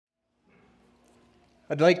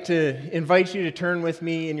I'd like to invite you to turn with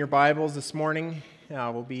me in your Bibles this morning.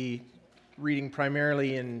 We'll be reading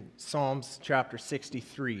primarily in Psalms chapter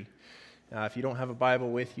 63. If you don't have a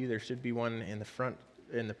Bible with you, there should be one in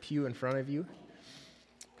the pew in front of you.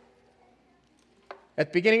 At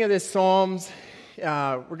the beginning of this Psalms,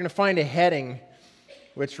 we're going to find a heading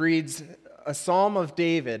which reads, "A Psalm of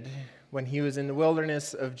David when he was in the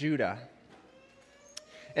wilderness of Judah."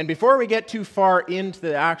 And before we get too far into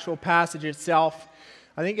the actual passage itself,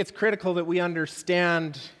 I think it's critical that we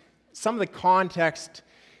understand some of the context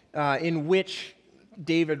in which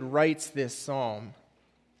David writes this psalm.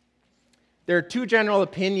 There are two general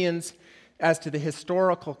opinions as to the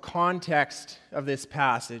historical context of this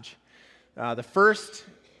passage. The first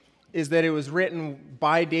is that it was written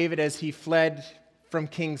by David as he fled from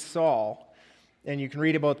King Saul. And you can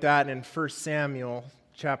read about that in 1 Samuel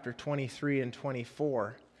chapter 23 and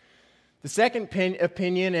 24. The second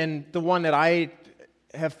opinion, and the one that I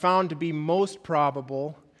have found to be most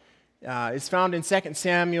probable, is found in 2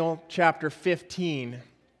 Samuel chapter 15,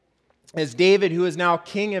 as David, who is now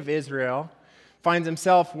king of Israel, finds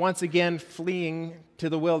himself once again fleeing to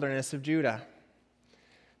the wilderness of Judah.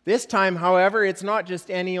 This time, however, it's not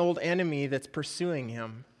just any old enemy that's pursuing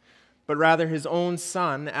him, but rather his own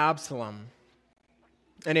son, Absalom.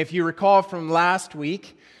 And if you recall from last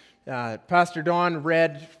week, Pastor Don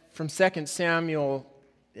read from 2 Samuel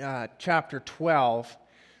chapter 12,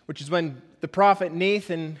 which is when the prophet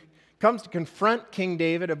Nathan comes to confront King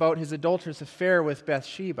David about his adulterous affair with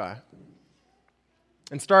Bathsheba.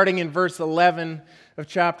 And starting in verse 11 of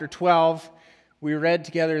chapter 12, we read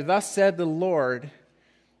together, "Thus said the Lord,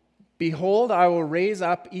 Behold, I will raise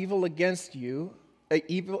up evil against you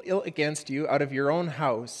out of your own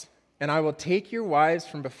house, and I will take your wives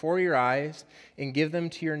from before your eyes and give them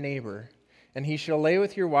to your neighbor. And he shall lay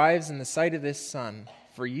with your wives in the sight of this sun,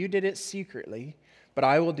 for you did it secretly, but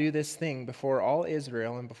I will do this thing before all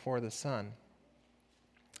Israel and before the sun."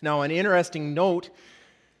 Now, an interesting note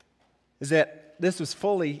is that this was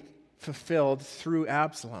fully fulfilled through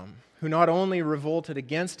Absalom, who not only revolted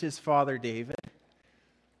against his father David,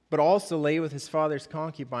 but also lay with his father's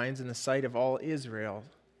concubines in the sight of all Israel,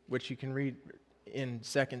 which you can read in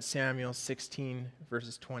 2 Samuel 16,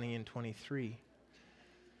 verses 20 and 23.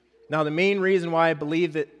 Now, the main reason why I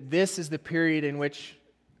believe that this is the period in which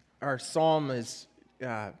our psalm is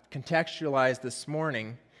contextualized this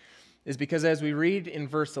morning is because as we read in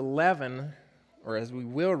verse 11, or as we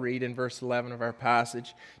will read in verse 11 of our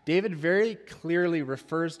passage, David very clearly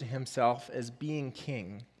refers to himself as being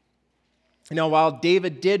king. Now, while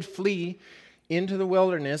David did flee into the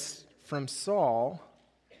wilderness from Saul,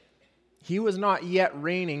 he was not yet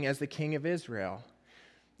reigning as the king of Israel.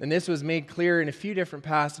 And this was made clear in a few different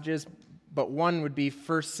passages, but one would be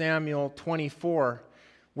 1 Samuel 24,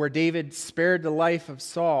 where David spared the life of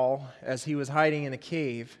Saul as he was hiding in a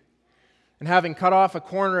cave. And having cut off a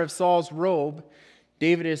corner of Saul's robe,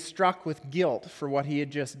 David is struck with guilt for what he had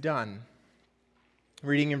just done.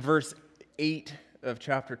 Reading in verse 8 of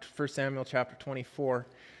 1 Samuel chapter 24,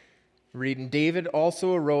 reading, "David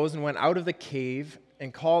also arose and went out of the cave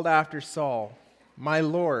and called after Saul, 'My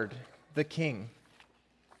Lord, the king.'"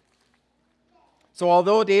 So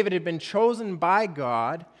although David had been chosen by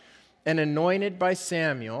God and anointed by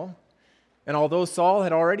Samuel, and although Saul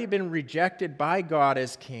had already been rejected by God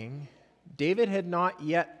as king, David had not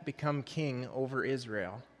yet become king over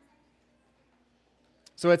Israel.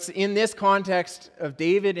 So it's in this context of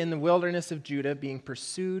David in the wilderness of Judah being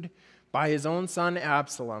pursued by his own son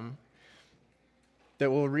Absalom that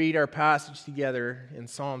we'll read our passage together in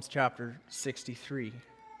Psalms chapter 63. It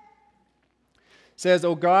says,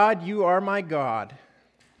 "O God, you are my God.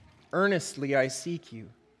 Earnestly I seek you.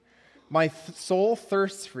 My soul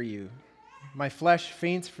thirsts for you. My flesh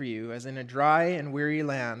faints for you, as in a dry and weary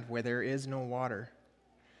land where there is no water.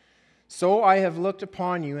 So I have looked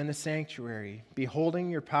upon you in the sanctuary, beholding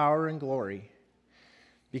your power and glory.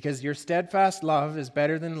 Because your steadfast love is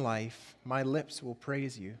better than life, my lips will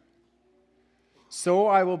praise you. So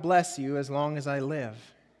I will bless you as long as I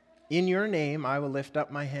live. In your name I will lift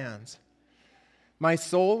up my hands. My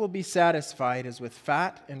soul will be satisfied as with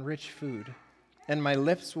fat and rich food, and my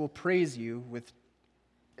lips will praise you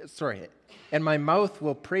and my mouth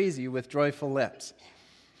will praise you with joyful lips,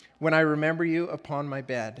 when I remember you upon my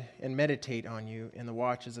bed and meditate on you in the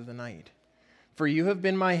watches of the night. For you have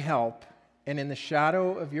been my help, and in the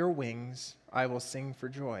shadow of your wings I will sing for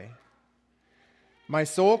joy. My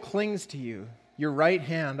soul clings to you, your right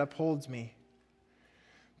hand upholds me.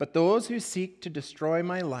 But those who seek to destroy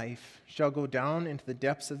my life shall go down into the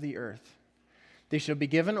depths of the earth. They shall be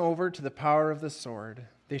given over to the power of the sword.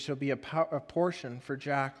 They shall be a portion for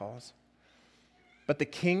jackals. But the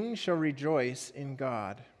king shall rejoice in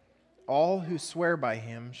God. All who swear by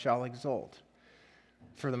him shall exult,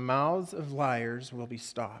 for the mouths of liars will be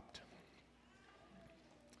stopped.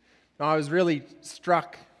 Now, I was really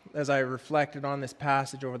struck as I reflected on this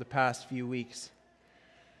passage over the past few weeks.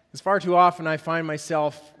 Because far too often I find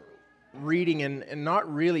myself reading and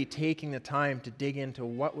not really taking the time to dig into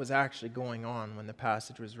what was actually going on when the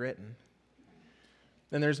passage was written.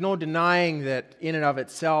 And there's no denying that in and of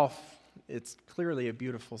itself, it's clearly a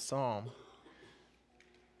beautiful psalm.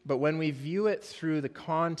 But when we view it through the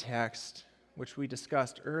context, which we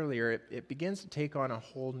discussed earlier, it begins to take on a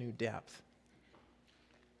whole new depth.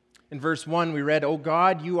 In verse 1, we read, "O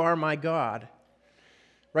God, you are my God."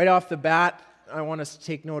 Right off the bat, I want us to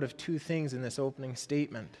take note of two things in this opening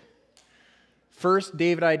statement. First,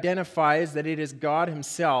 David identifies that it is God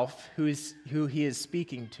himself who he is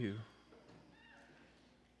speaking to.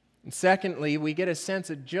 And secondly, we get a sense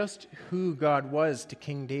of just who God was to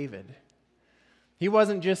King David. He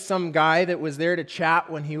wasn't just some guy that was there to chat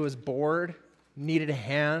when he was bored, needed a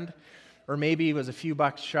hand, or maybe he was a few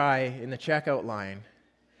bucks shy in the checkout line.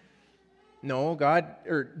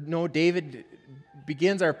 No, David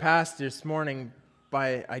begins our passage this morning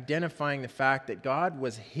by identifying the fact that God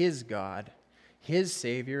was his God, his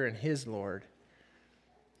Savior, and his Lord.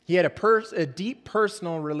 He had a deep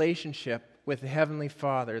personal relationship with the Heavenly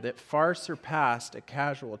Father that far surpassed a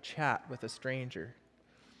casual chat with a stranger.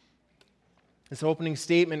 This opening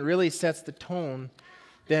statement really sets the tone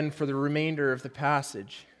then for the remainder of the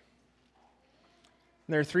passage.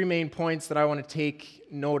 And there are three main points that I want to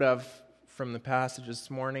take note of from the passage this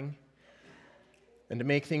morning. And to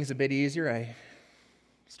make things a bit easier, I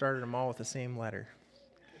started them all with the same letter.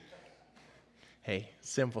 Hey,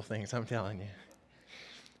 simple things, I'm telling you.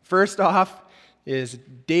 First off is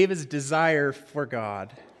David's desire for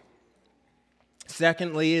God.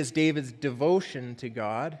 Secondly is David's devotion to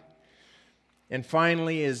God. And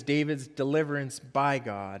finally is David's deliverance by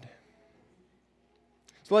God.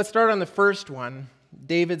 So let's start on the first one,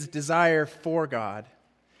 David's desire for God.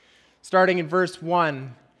 Starting in verse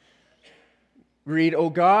 1, we read, "O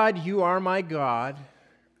God, you are my God.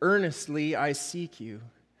 Earnestly I seek you.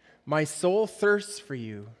 My soul thirsts for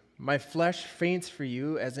you. My flesh faints for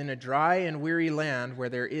you, as in a dry and weary land where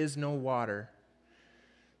there is no water.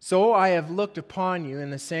 So I have looked upon you in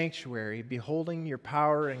the sanctuary, beholding your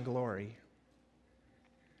power and glory."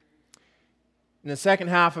 In the second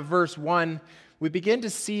half of verse 1, we begin to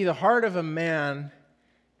see the heart of a man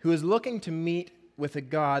who is looking to meet with a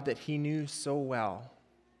God that he knew so well.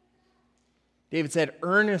 David said,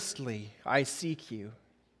 "Earnestly I seek you."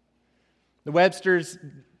 The Webster's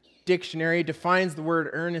Dictionary defines the word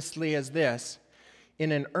earnestly as this: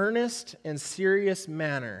 in an earnest and serious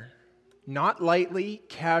manner, not lightly,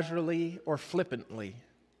 casually, or flippantly.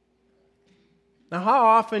 Now, how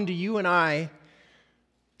often do you and I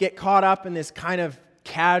get caught up in this kind of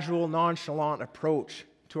casual, nonchalant approach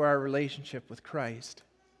to our relationship with Christ?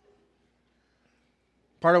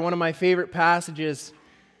 Part of one of my favorite passages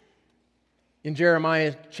in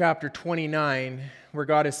Jeremiah chapter 29, where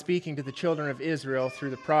God is speaking to the children of Israel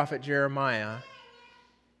through the prophet Jeremiah.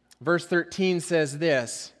 Verse 13 says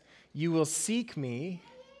this: "You will seek me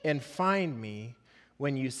and find me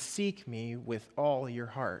when you seek me with all your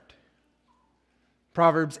heart."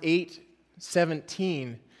 Proverbs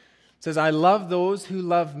 8:17 says, "I love those who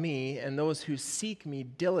love me, and those who seek me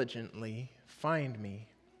diligently find me."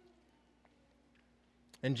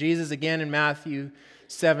 And Jesus again in Matthew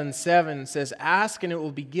 7:7 says, "Ask and it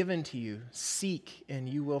will be given to you. Seek and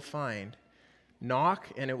you will find.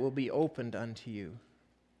 Knock and it will be opened unto you."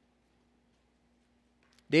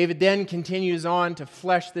 David then continues on to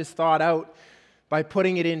flesh this thought out by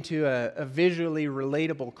putting it into a visually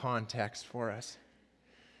relatable context for us.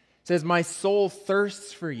 It says, "My soul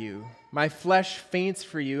thirsts for you. My flesh faints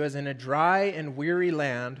for you, as in a dry and weary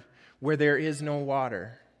land where there is no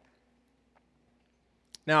water."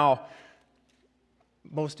 Now,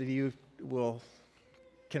 most of you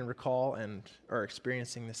can recall and are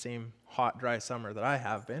experiencing the same hot, dry summer that I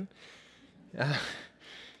have been.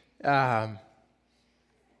 And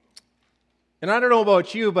I don't know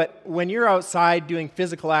about you, but when you're outside doing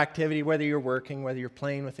physical activity, whether you're working, whether you're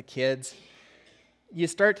playing with the kids, you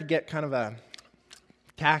start to get kind of a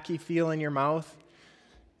tacky feel in your mouth.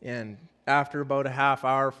 And after about a half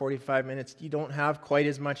hour, 45 minutes, you don't have quite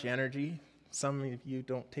as much energy. Some of you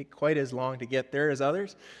don't take quite as long to get there as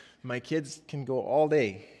others. My kids can go all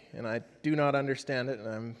day, and I do not understand it, and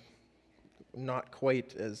I'm not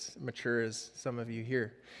quite as mature as some of you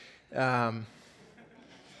here.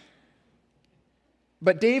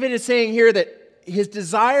 But David is saying here that his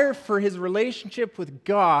desire for his relationship with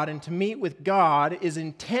God and to meet with God is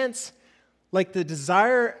intense, like the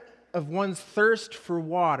desire of one's thirst for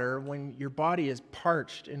water when your body is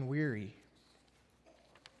parched and weary.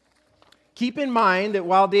 Keep in mind that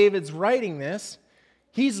while David's writing this,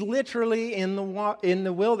 he's literally in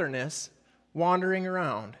the wilderness wandering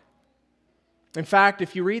around. In fact,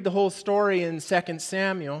 if you read the whole story in 2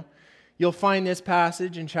 Samuel, you'll find this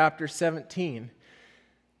passage in chapter 17,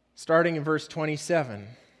 starting in verse 27. It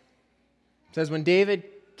says, when David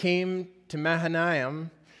came to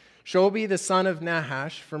Mahanaim, Shobi the son of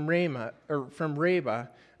Nahash from Reba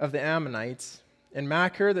of the Ammonites, and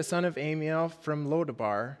Machir the son of Amiel from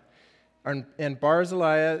Lodabar, and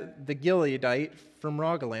Barzillai the Gileadite from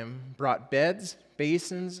Rogelim, brought beds,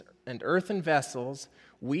 basins, and earthen vessels,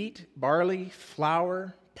 wheat, barley,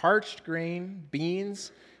 flour, parched grain,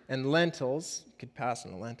 beans, and lentils, could pass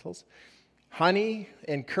on the lentils, honey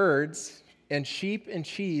and curds, and sheep and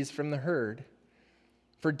cheese from the herd,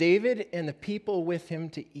 for David and the people with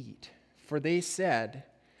him to eat. For they said,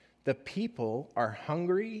 the people are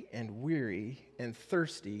hungry and weary and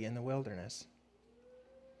thirsty in the wilderness.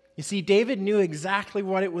 You see, David knew exactly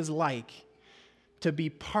what it was like to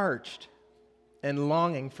be parched and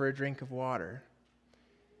longing for a drink of water.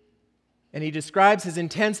 And he describes his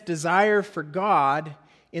intense desire for God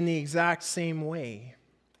in the exact same way.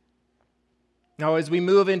 Now, as we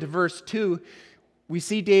move into verse 2, we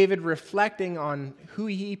see David reflecting on who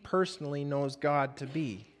he personally knows God to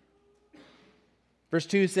be. Verse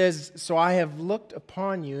 2 says, so I have looked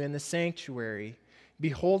upon you in the sanctuary,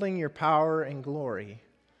 beholding your power and glory.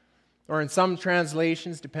 Or in some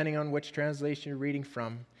translations, depending on which translation you're reading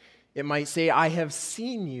from, it might say, I have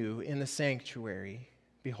seen you in the sanctuary,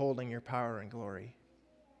 beholding your power and glory.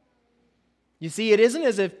 You see, it isn't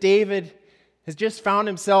as if David has just found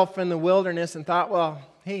himself in the wilderness and thought, well,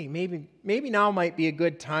 hey, maybe now might be a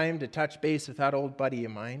good time to touch base with that old buddy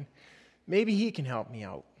of mine. Maybe he can help me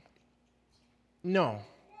out. No.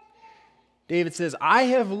 David says, I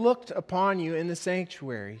have looked upon you in the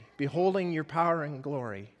sanctuary, beholding your power and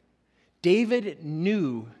glory. David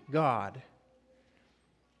knew God,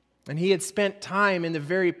 and he had spent time in the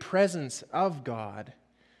very presence of God,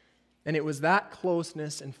 and it was that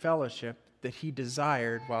closeness and fellowship that he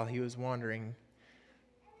desired while he was wandering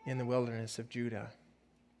in the wilderness of Judah.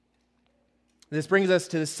 This brings us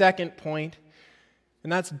to the second point,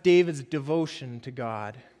 and that's David's devotion to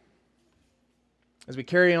God. As we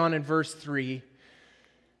carry on in verse 3,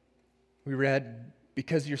 we read,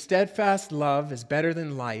 because your steadfast love is better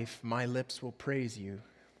than life, my lips will praise you.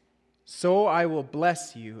 So I will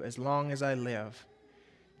bless you as long as I live.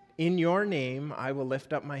 In your name I will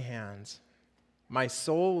lift up my hands. My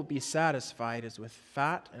soul will be satisfied as with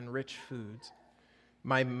fat and rich foods.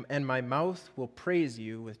 My mouth will praise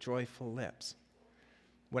you with joyful lips,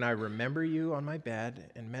 when I remember you on my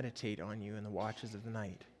bed and meditate on you in the watches of the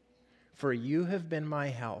night. For you have been my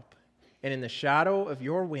help, and in the shadow of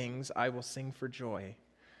your wings I will sing for joy.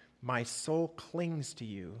 My soul clings to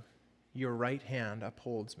you. Your right hand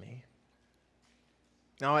upholds me.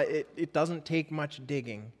 Now, it doesn't take much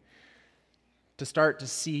digging to start to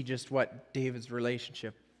see just what David's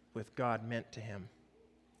relationship with God meant to him.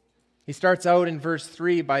 He starts out in verse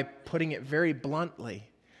 3 by putting it very bluntly,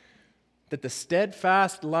 that the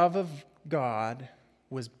steadfast love of God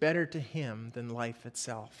was better to him than life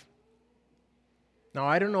itself. Now,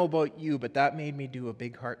 I don't know about you, but that made me do a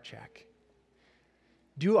big heart check.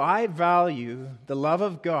 Do I value the love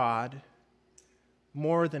of God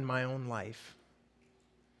more than my own life?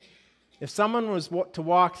 If someone was to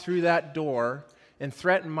walk through that door and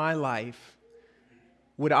threaten my life,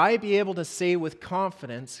 would I be able to say with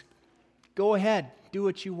confidence, go ahead, do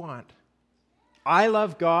what you want. I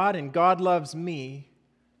love God and God loves me,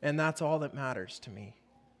 and that's all that matters to me.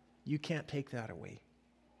 You can't take that away.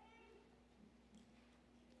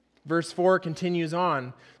 Verse 4 continues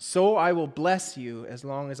on, so I will bless you as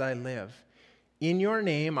long as I live. In your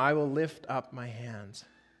name I will lift up my hands.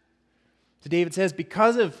 So David says,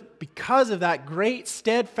 because of that great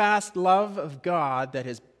steadfast love of God that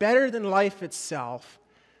is better than life itself,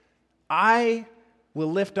 I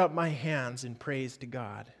will lift up my hands in praise to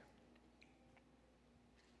God.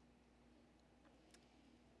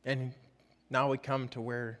 And now we come to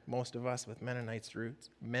where most of us with Mennonite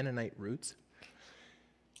roots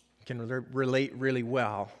can relate really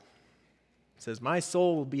well. It says, my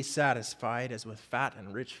soul will be satisfied as with fat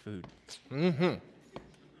and rich food.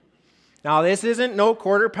 Now, this isn't no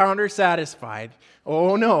quarter pounder satisfied.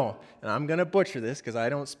 Oh, no. And I'm going to butcher this because I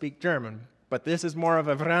don't speak German. But this is more of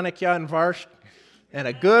a Vranekia and Varsht and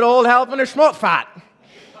a good old helping of Schmotfat.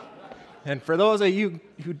 And for those of you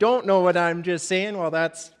who don't know what I'm just saying, well,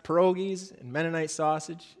 that's pierogies and Mennonite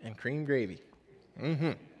sausage and cream gravy.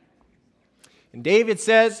 And David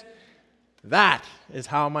says, that is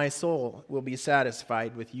how my soul will be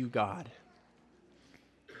satisfied with you, God.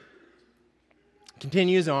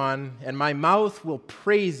 Continues on, and my mouth will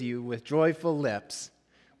praise you with joyful lips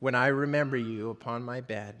when I remember you upon my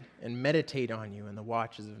bed and meditate on you in the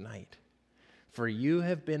watches of night. For you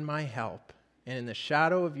have been my help, and in the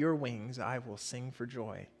shadow of your wings I will sing for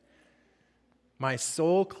joy. My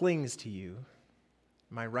soul clings to you,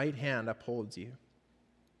 my right hand upholds you.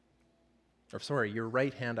 Your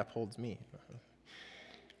right hand upholds me.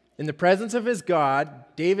 In the presence of his God,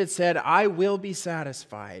 David said, I will be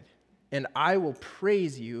satisfied, and I will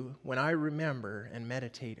praise you when I remember and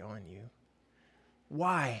meditate on you.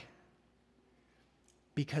 Why?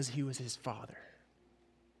 Because he was his father.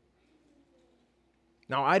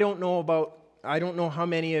 Now, I don't know how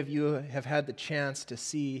many of you have had the chance to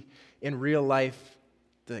see in real life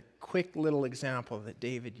the quick little example that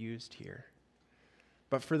David used here.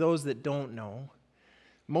 But for those that don't know,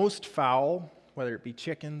 most fowl, whether it be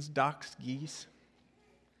chickens, ducks, geese,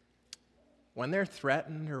 when they're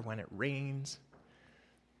threatened or when it rains,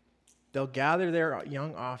 they'll gather their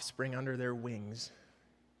young offspring under their wings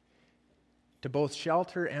to both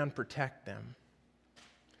shelter and protect them.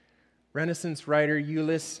 Renaissance writer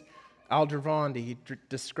Ulysses Aldrovandi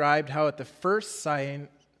described how at the first sign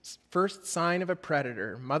of a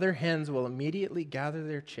predator, mother hens will immediately gather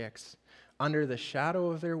their chicks under the shadow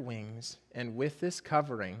of their wings, and with this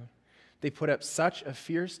covering, they put up such a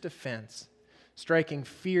fierce defense, striking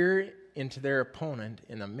fear into their opponent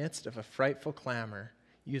in the midst of a frightful clamor,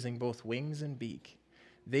 using both wings and beak.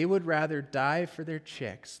 They would rather die for their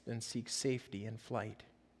chicks than seek safety in flight.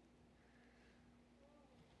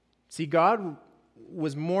 See, God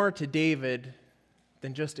was more to David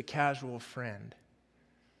than just a casual friend.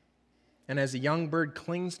 And as a young bird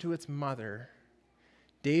clings to its mother,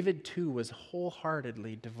 David too was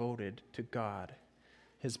wholeheartedly devoted to God,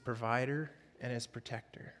 his provider and his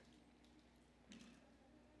protector.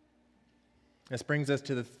 This brings us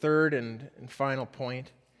to the third and final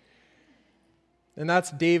point, and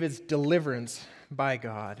that's David's deliverance by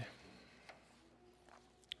God.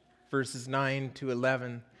 Verses 9 to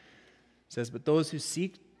 11 says, But those who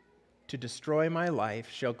seek to destroy my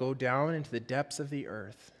life shall go down into the depths of the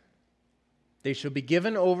earth. They shall be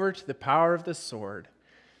given over to the power of the sword.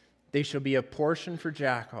 They shall be a portion for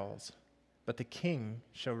jackals, but the king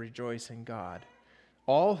shall rejoice in God.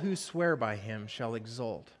 All who swear by him shall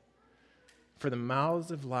exult, for the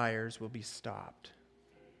mouths of liars will be stopped.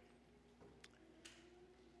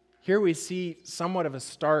 Here we see somewhat of a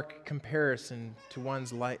stark comparison to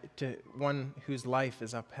one whose life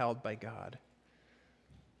is upheld by God.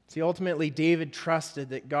 See, ultimately, David trusted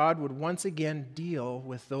that God would once again deal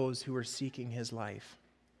with those who were seeking his life.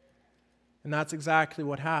 And that's exactly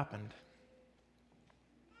what happened.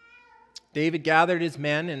 David gathered his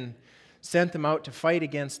men and sent them out to fight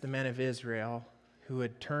against the men of Israel who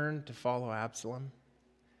had turned to follow Absalom.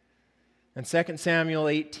 And 2 Samuel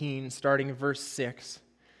 18, starting in verse 6,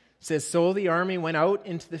 says, So the army went out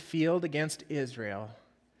into the field against Israel,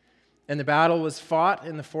 and the battle was fought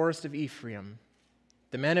in the forest of Ephraim.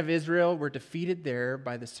 The men of Israel were defeated there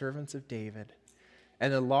by the servants of David,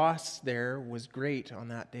 and the loss there was great on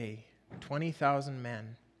that day, 20,000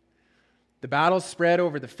 men. The battle spread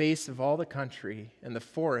over the face of all the country, and the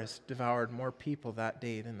forest devoured more people that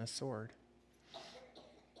day than the sword.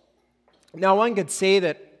 Now, one could say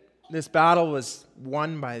that this battle was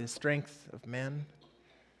won by the strength of men,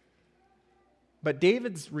 but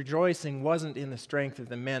David's rejoicing wasn't in the strength of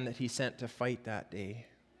the men that he sent to fight that day,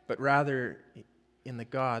 but rather in the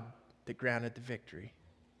God that granted the victory.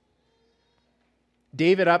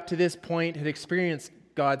 David, up to this point, had experienced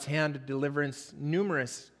God's hand of deliverance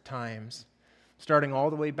numerous times, starting all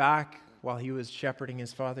the way back while he was shepherding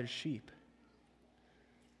his father's sheep.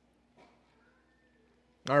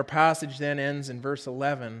 Our passage then ends in verse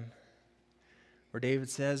 11, where David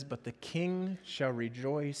says, But the king shall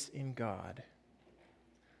rejoice in God.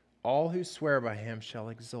 All who swear by him shall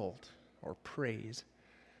exult or praise,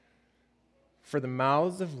 for the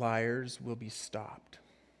mouths of liars will be stopped.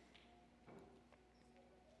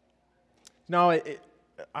 Now, I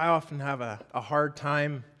often have a hard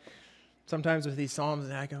time sometimes with these Psalms,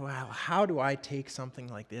 and I go, wow, how do I take something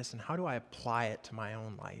like this and how do I apply it to my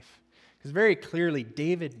own life? Because very clearly,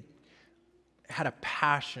 David had a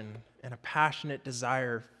passion and a passionate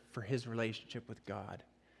desire for his relationship with God.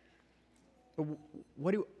 But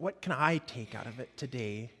what can I take out of it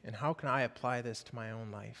today, and how can I apply this to my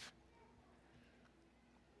own life?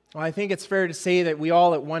 Well, I think it's fair to say that we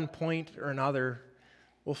all at one point or another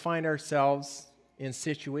will find ourselves in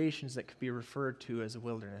situations that could be referred to as a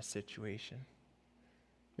wilderness situation.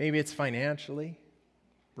 Maybe it's financially,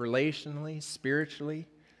 relationally, spiritually,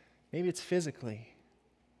 maybe it's physically.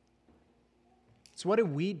 So what do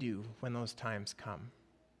we do when those times come?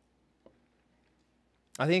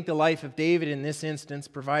 I think the life of David in this instance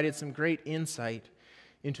provided some great insight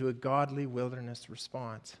into a godly wilderness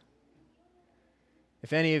response.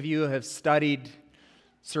 If any of you have studied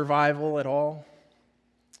survival at all,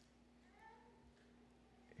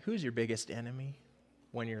 who's your biggest enemy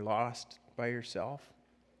when you're lost by yourself?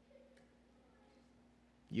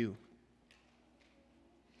 You.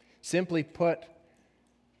 Simply put,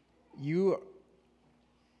 you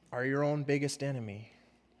are your own biggest enemy.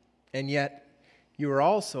 And yet, you are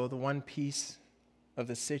also the one piece of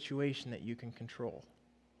the situation that you can control.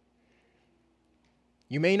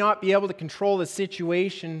 You may not be able to control the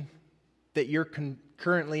situation that you're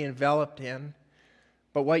currently enveloped in,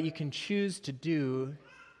 but what you can choose to do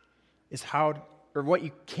is what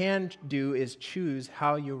you can do is choose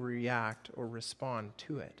how you react or respond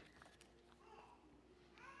to it.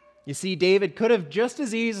 You see, David could have just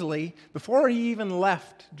as easily, before he even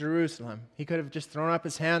left Jerusalem, he could have just thrown up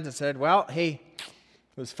his hands and said, well, hey,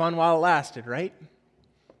 it was fun while it lasted, right?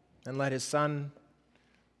 And let his son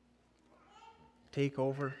take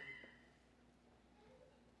over.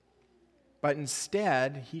 But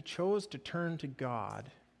instead, he chose to turn to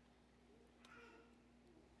God.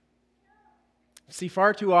 See,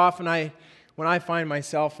 far too often, when I find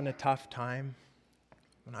myself in a tough time,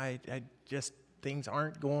 when I just, things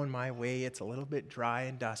aren't going my way, it's a little bit dry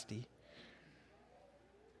and dusty,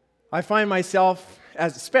 I find myself,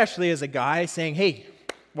 especially as a guy, saying, hey,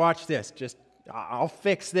 watch this, I'll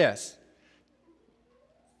fix this.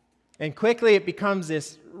 And quickly it becomes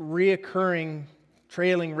this reoccurring,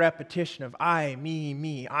 trailing repetition of I,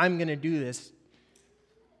 me, I'm going to do this.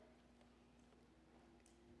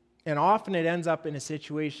 And often it ends up in a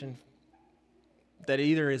situation that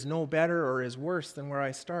either is no better or is worse than where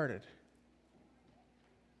I started.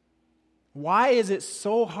 Why is it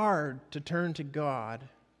so hard to turn to God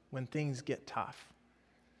when things get tough?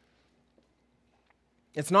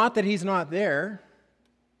 It's not that He's not there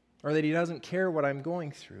or that He doesn't care what I'm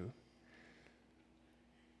going through.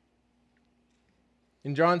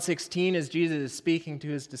 In John 16, as Jesus is speaking to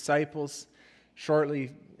His disciples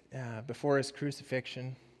shortly before His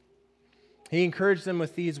crucifixion, He encouraged them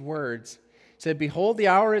with these words. He said, behold, the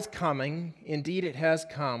hour is coming, indeed it has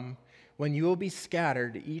come, when you will be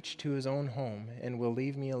scattered, each to his own home, and will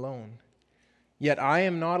leave me alone. Yet I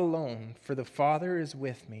am not alone, for the Father is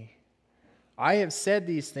with me. I have said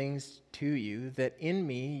these things to you, that in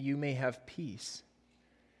me you may have peace.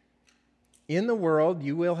 In the world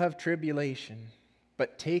you will have tribulation,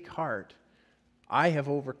 but take heart, I have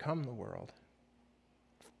overcome the world.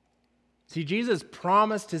 See, Jesus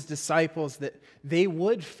promised His disciples that they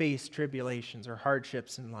would face tribulations or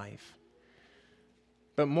hardships in life.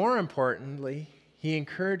 But more importantly, He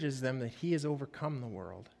encourages them that He has overcome the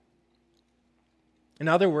world. In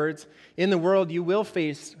other words, in the world you will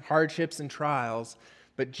face hardships and trials,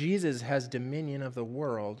 but Jesus has dominion of the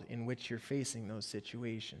world in which you're facing those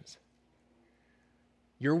situations.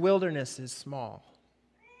 Your wilderness is small,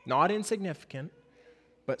 not insignificant,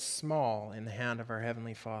 but small in the hand of our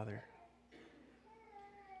Heavenly Father.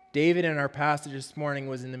 David in our passage this morning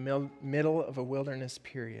was in the middle of a wilderness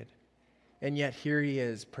period, and yet here he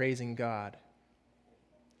is praising God.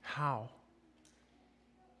 How?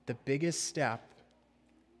 The biggest step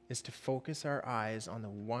is to focus our eyes on the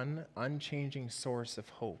one unchanging source of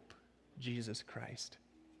hope, Jesus Christ.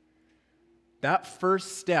 That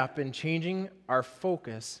first step in changing our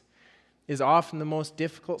focus is often the most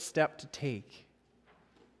difficult step to take.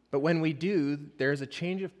 But when we do, there's a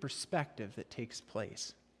change of perspective that takes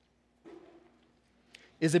place.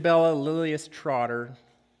 Isabella Lilius Trotter,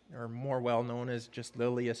 or more well known as just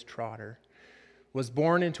Lilius Trotter, was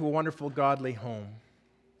born into a wonderful godly home.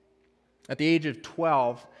 At the age of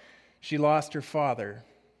 12, she lost her father,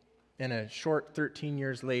 and a short 13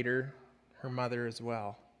 years later, her mother as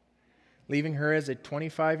well, leaving her as a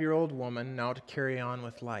 25-year-old woman now to carry on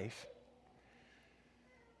with life.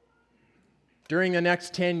 During the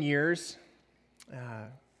next 10 years,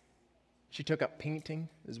 she took up painting,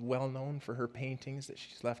 is well known for her paintings that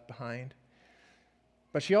she's left behind.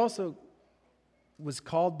 But she also was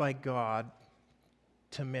called by God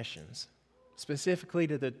to missions, specifically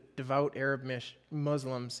to the devout Arab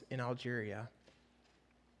Muslims in Algeria.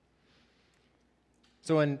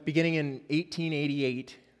 So beginning in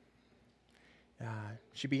 1888,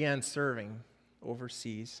 she began serving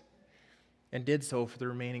overseas. and did so for the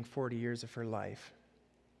remaining 40 years of her life.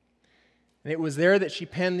 And it was there that she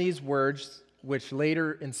penned these words, which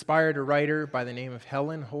later inspired a writer by the name of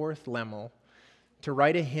Helen Howarth Lemmel to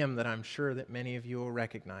write a hymn that I'm sure that many of you will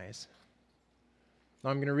recognize. Now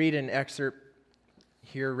I'm going to read an excerpt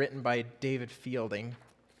here written by David Fielding,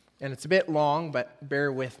 and it's a bit long, but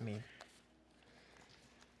bear with me. It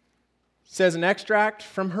says, an extract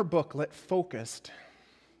from her booklet, Focused,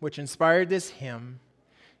 which inspired this hymn,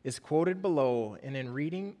 is quoted below, and in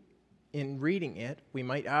reading it, we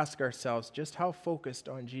might ask ourselves just how focused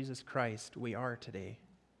on Jesus Christ we are today.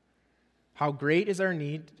 How great is our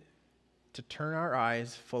need to turn our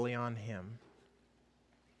eyes fully on Him.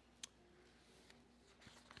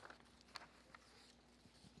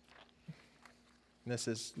 This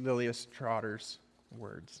is Lilias Trotter's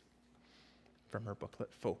words from her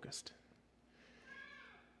booklet, Focused.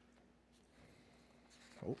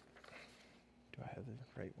 Oh, do I have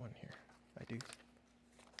the right one here? I do.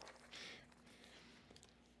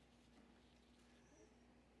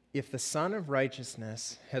 If the Sun of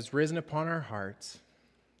Righteousness has risen upon our hearts,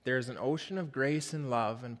 there is an ocean of grace and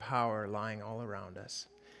love and power lying all around us,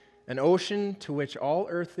 an ocean to which all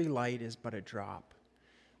earthly light is but a drop,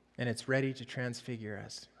 and it's ready to transfigure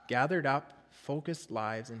us. Gathered up, focused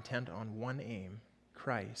lives intent on one aim,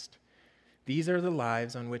 Christ. These are the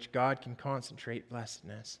lives on which God can concentrate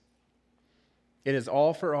blessedness. It is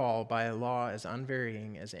all for all by a law as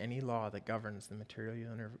unvarying as any law that governs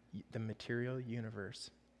the material universe.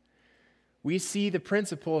 We see the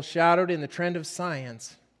principle shadowed in the trend of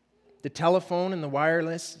science, the telephone and the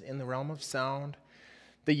wireless in the realm of sound,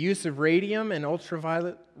 the use of radium and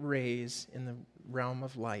ultraviolet rays in the realm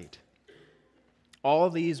of light. All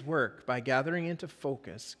of these work by gathering into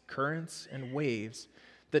focus currents and waves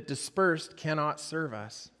that dispersed cannot serve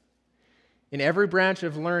us. In every branch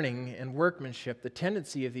of learning and workmanship, the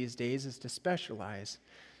tendency of these days is to specialize,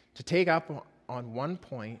 to take up one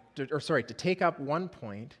point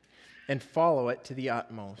and follow it to the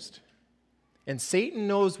utmost. And Satan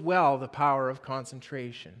knows well the power of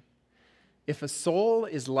concentration. If a soul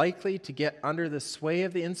is likely to get under the sway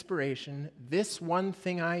of the inspiration, this one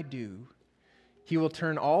thing I do, he will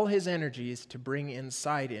turn all his energies to bring in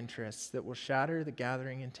side interests that will shatter the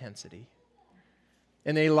gathering intensity.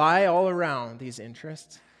 And they lie all around, these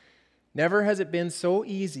interests. Never has it been so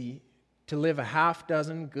easy to live in a half a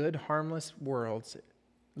dozen good, harmless worlds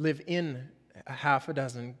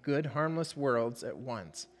at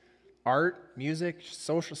once. Art, music,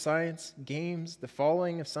 social science, games, the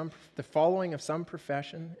following of some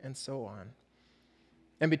profession, and so on.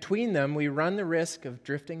 And between them, we run the risk of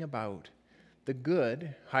drifting about, the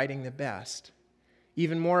good hiding the best,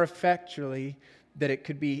 even more effectually that it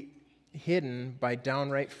could be hidden by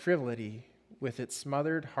downright frivolity with its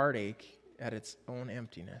smothered heartache at its own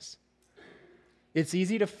emptiness. It's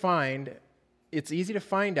easy to find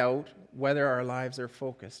out whether our lives are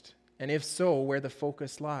focused, and if so, where the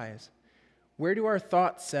focus lies. Where do our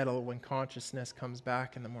thoughts settle when consciousness comes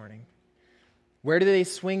back in the morning? Where do they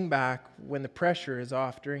swing back when the pressure is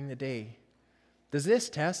off during the day? Does this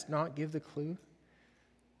test not give the clue?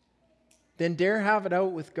 Then dare have it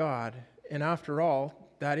out with God, and after all,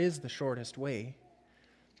 that is the shortest way.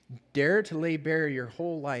 Dare to lay bare your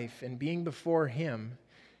whole life in being before Him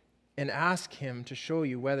and ask Him to show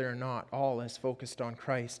you whether or not all is focused on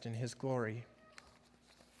Christ and His glory.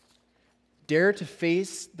 Dare to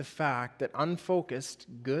face the fact that unfocused,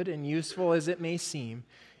 good and useful as it may seem,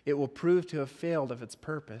 it will prove to have failed of its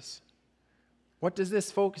purpose. What does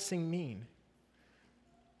this focusing mean?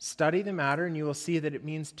 Study the matter and you will see that it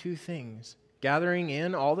means two things: gathering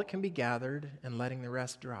in all that can be gathered and letting the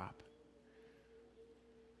rest drop.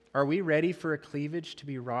 Are we ready for a cleavage to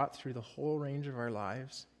be wrought through the whole range of our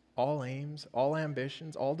lives? All aims, all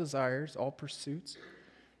ambitions, all desires, all pursuits?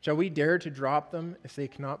 Shall we dare to drop them if they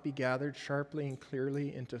cannot be gathered sharply and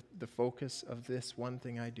clearly into the focus of this one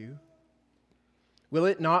thing I do? Will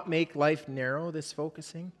it not make life narrow, this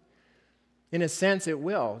focusing? In a sense, it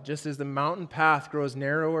will, just as the mountain path grows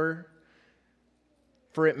narrower,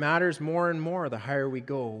 for it matters more and more the higher we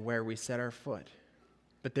go where we set our foot.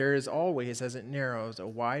 But there is always, as it narrows, a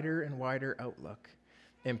wider and wider outlook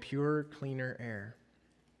and purer, cleaner air.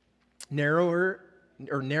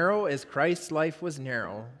 Narrow as Christ's life was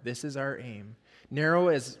narrow, this is our aim. Narrow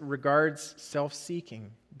as regards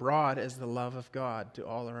self-seeking, broad as the love of God to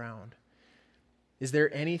all around. Is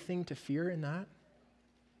there anything to fear in that?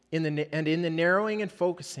 In the narrowing and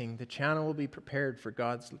focusing, the channel will be prepared for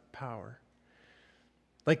God's power.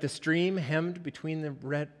 Like the stream hemmed between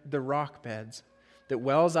the rock beds that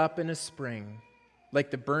wells up in a spring, like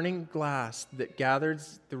the burning glass that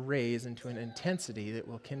gathers the rays into an intensity that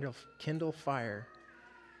will kindle fire.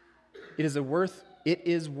 It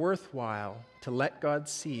is worthwhile to let God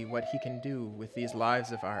see what he can do with these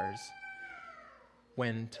lives of ours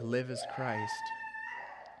when to live as Christ.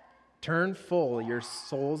 Turn full your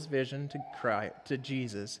soul's vision to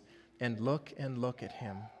Jesus and look at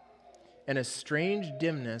him. And a strange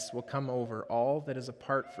dimness will come over all that is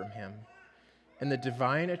apart from him. And the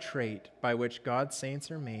divine trait by which God's saints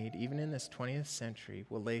are made, even in this 20th century,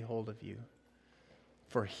 will lay hold of you.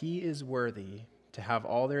 For he is worthy to have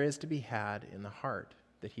all there is to be had in the heart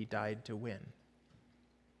that he died to win.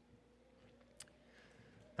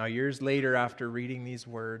 Now, years later, after reading these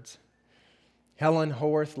words, Helen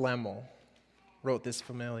Howarth Lemmel wrote this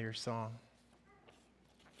familiar song.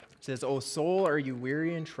 It says, "O soul, are you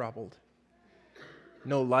weary and troubled?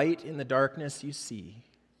 No light in the darkness you see.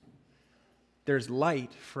 There's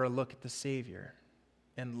light for a look at the Savior,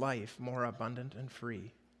 and life more abundant and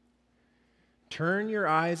free. Turn your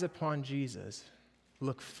eyes upon Jesus,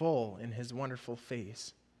 look full in his wonderful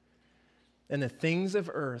face, and the things of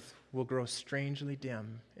earth will grow strangely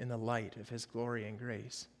dim in the light of his glory and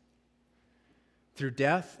grace. Through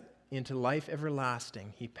death into life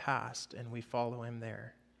everlasting he passed, and we follow him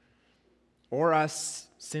there. O'er us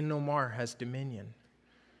sin no more has dominion,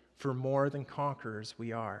 for more than conquerors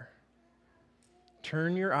we are.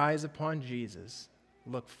 Turn your eyes upon Jesus,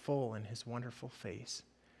 look full in his wonderful face,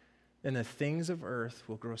 and the things of earth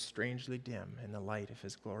will grow strangely dim in the light of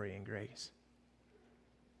his glory and grace.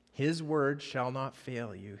 His word shall not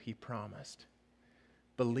fail you, he promised.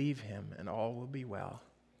 Believe him, and all will be well.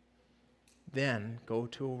 Then go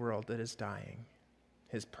to a world that is dying,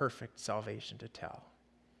 his perfect salvation to tell."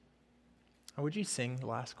 Now, would you sing the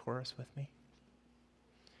last chorus with me?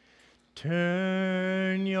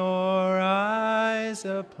 Turn your eyes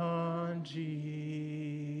upon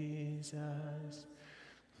Jesus,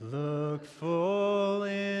 look full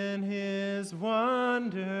in his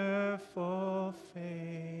wonderful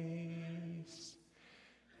face,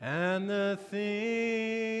 and the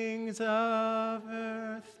things of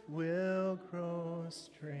earth will grow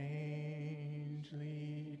strangely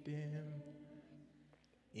dim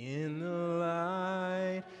in the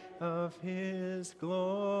light of his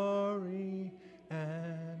glory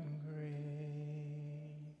and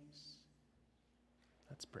grace.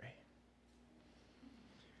 Let's pray.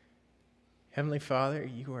 Heavenly Father,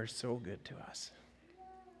 you are so good to us.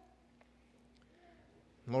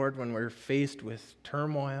 Lord, when we're faced with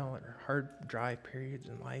turmoil or hard, dry periods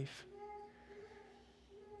in life,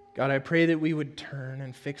 God, I pray that we would turn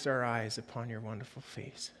and fix our eyes upon your wonderful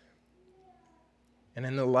face. And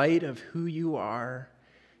in the light of who you are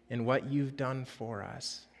and what you've done for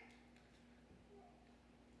us,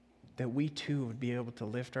 that we too would be able to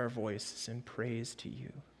lift our voices in praise to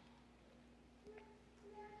you.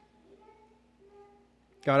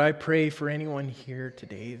 God, I pray for anyone here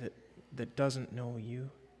today that doesn't know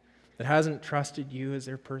you, that hasn't trusted you as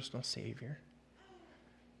their personal Savior.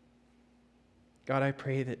 God, I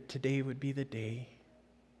pray that today would be the day,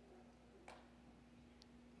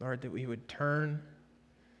 Lord, that we would turn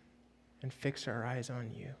and fix our eyes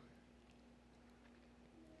on you.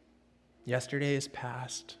 Yesterday is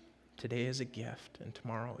past, today is a gift, and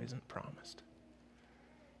tomorrow isn't promised.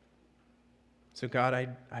 So God,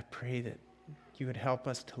 I pray that you would help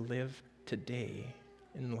us to live today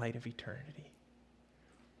in light of eternity.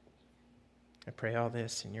 I pray all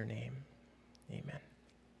this in your name. Amen.